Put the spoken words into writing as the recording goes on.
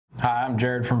Hi, I'm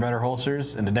Jared from Better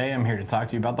Holsters, and today I'm here to talk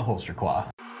to you about the Holster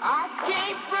Claw. I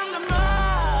came from the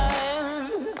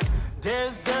mud,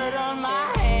 there's dirt on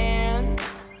my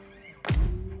hands,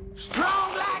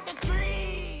 strong like a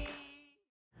tree.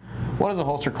 What is a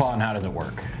Holster Claw and how does it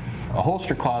work? A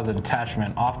Holster Claw is an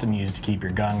attachment often used to keep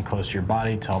your gun close to your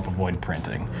body to help avoid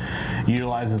printing. It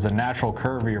utilizes a natural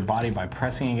curve of your body by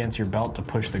pressing against your belt to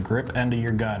push the grip end of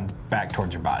your gun back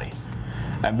towards your body.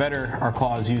 At Better, our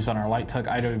claw is used on our Light Tuck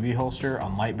IWV holster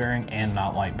on light bearing and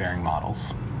not light bearing models.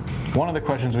 One of the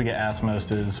questions we get asked most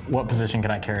is, what position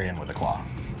can I carry in with a claw?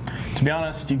 To be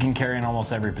honest, you can carry in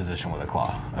almost every position with a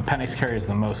claw. Appendix carry is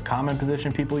the most common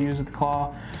position people use with the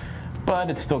claw, but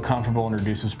it's still comfortable and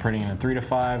reduces printing in the 3 to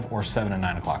 5 or 7 to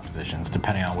 9 o'clock positions,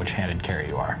 depending on which handed carry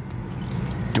you are.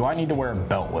 Do I need to wear a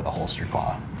belt with a Holster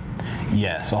Claw?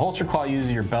 Yes, a Holster Claw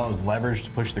uses your belt as leverage to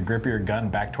push the grip of your gun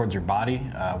back towards your body.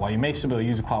 While you may still be able to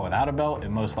use a claw without a belt, it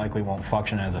most likely won't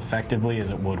function as effectively as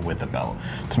it would with a belt.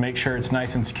 To make sure it's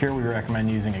nice and secure, we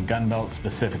recommend using a gun belt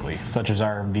specifically, such as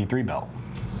our V3 belt.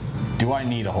 Do I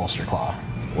need a Holster Claw?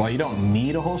 While you don't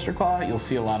need a Holster Claw, you'll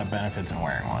see a lot of benefits in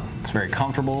wearing one. It's very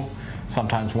comfortable,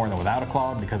 sometimes more than without a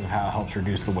claw because of how it helps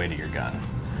reduce the weight of your gun.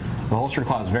 The Holster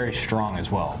Claw is very strong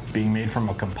as well. Being made from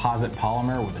a composite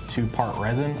polymer with a 2-part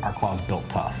resin, our claw is built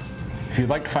tough. If you'd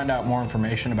like to find out more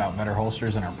information about Better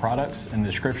Holsters and our products, in the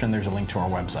description there's a link to our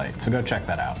website, so go check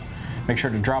that out. Make sure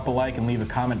to drop a like and leave a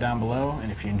comment down below,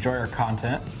 and if you enjoy our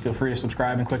content, feel free to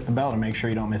subscribe and click the bell to make sure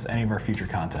you don't miss any of our future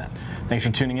content. Thanks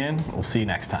for tuning in. We'll see you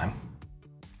next time.